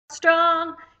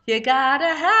strong. You gotta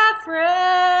have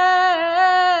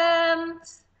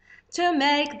friends to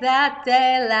make that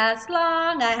day last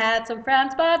long. I had some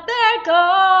friends, but they're gone.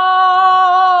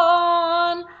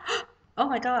 Oh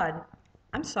my God.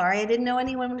 I'm sorry. I didn't know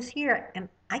anyone was here, and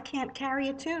I can't carry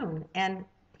a tune. And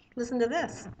listen to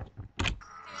this.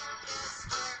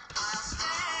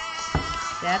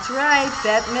 That's right,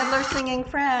 Bette Midler singing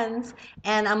Friends,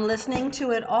 and I'm listening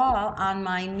to it all on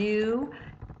my new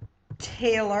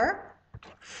Taylor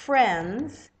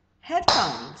Frends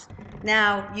headphones.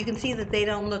 Now, you can see that they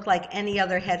don't look like any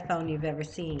other headphone you've ever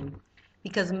seen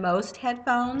because most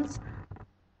headphones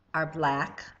are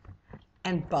black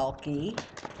and bulky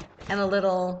and a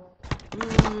little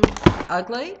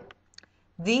ugly.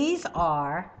 These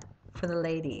are for the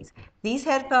ladies. These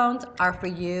headphones are for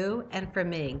you and for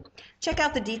me. Check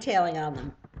out the detailing on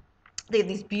them. They have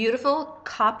these beautiful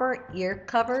copper ear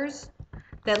covers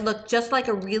that look just like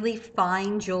a really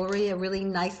fine jewelry, a really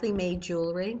nicely made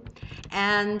jewelry.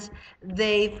 And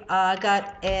they've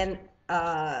got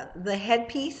the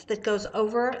headpiece that goes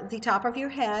over the top of your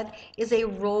head is a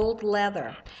rolled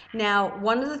leather. Now,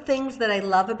 one of the things that I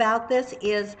love about this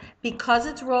is because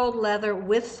it's rolled leather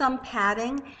with some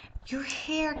padding, your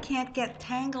hair can't get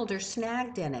tangled or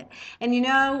snagged in it. And you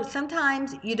know,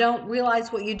 sometimes you don't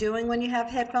realize what you're doing when you have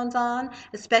headphones on,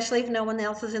 especially if no one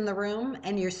else is in the room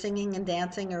and you're singing and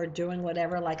dancing or doing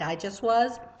whatever like I just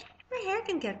was. Your hair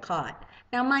can get caught.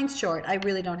 Now mine's short. I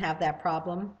really don't have that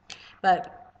problem.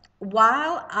 But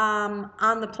while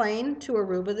on the plane to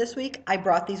Aruba this week, I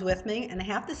brought these with me, and I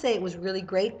have to say it was really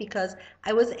great because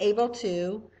I was able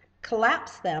to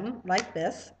collapse them like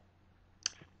this,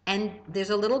 and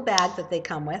there's a little bag that they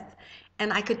come with,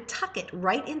 and I could tuck it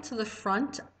right into the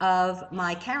front of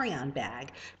my carry-on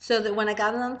bag so that when I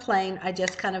got on the plane, I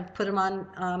just kind of put them on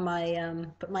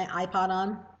put my iPod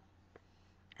on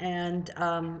and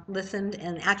listened,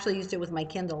 and actually used it with my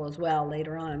Kindle as well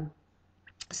later on.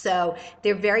 So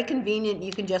they're very convenient.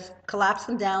 You can just collapse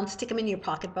them down, stick them in your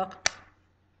pocketbook.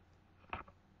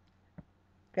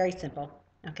 Very simple.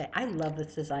 Okay, I love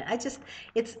this design. I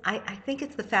think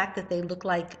it's the fact that they look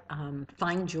like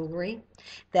fine jewelry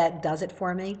that does it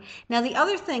for me. Now, the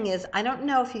other thing is, I don't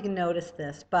know if you can notice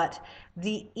this, but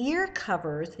the ear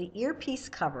covers, the earpiece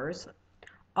covers,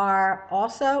 are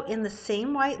also in the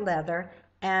same white leather,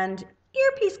 and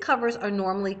earpiece covers are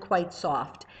normally quite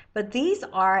soft, but these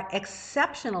are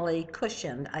exceptionally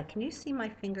cushioned. Can you see my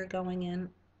finger going in?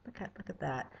 Look at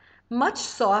that. Much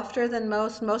softer than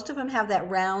most. Most of them have that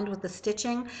round with the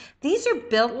stitching. These are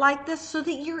built like this so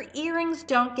that your earrings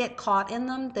don't get caught in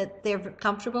them, that they're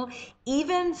comfortable.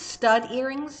 Even stud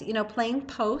earrings, you know, plain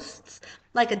posts,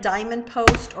 like a diamond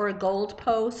post or a gold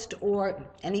post or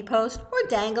any post, or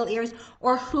dangle earrings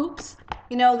or hoops.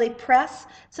 You know, they press.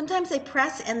 Sometimes they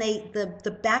press and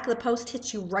the back of the post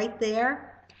hits you right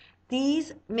there.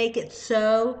 These make it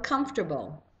so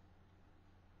comfortable.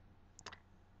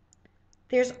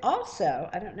 There's also,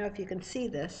 I don't know if you can see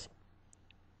this,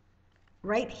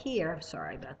 right here,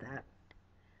 sorry about that.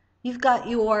 You've got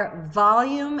your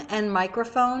volume and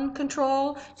microphone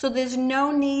control, so there's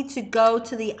no need to go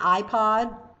to the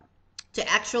iPod to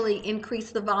actually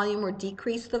increase the volume or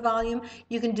decrease the volume.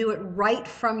 You can do it right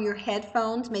from your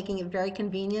headphones, making it very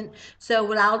convenient. So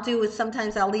what I'll do is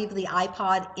sometimes I'll leave the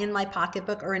iPod in my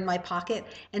pocketbook or in my pocket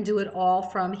and do it all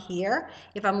from here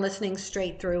if I'm listening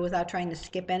straight through without trying to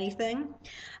skip anything.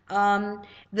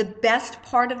 The best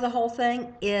part of the whole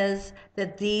thing is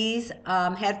that these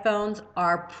headphones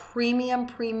are premium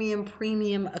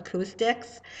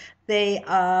acoustics. They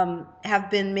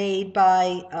have been made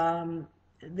by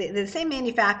the same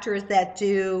manufacturers that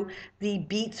do the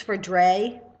Beats for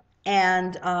Dre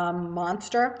and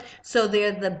Monster. So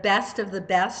they're the best of the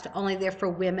best, only they're for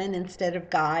women instead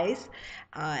of guys.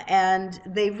 And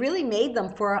they really made them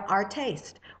for our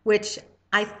taste, which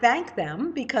I thank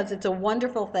them because it's a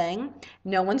wonderful thing.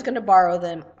 No one's going to borrow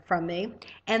them from me.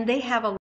 And they have a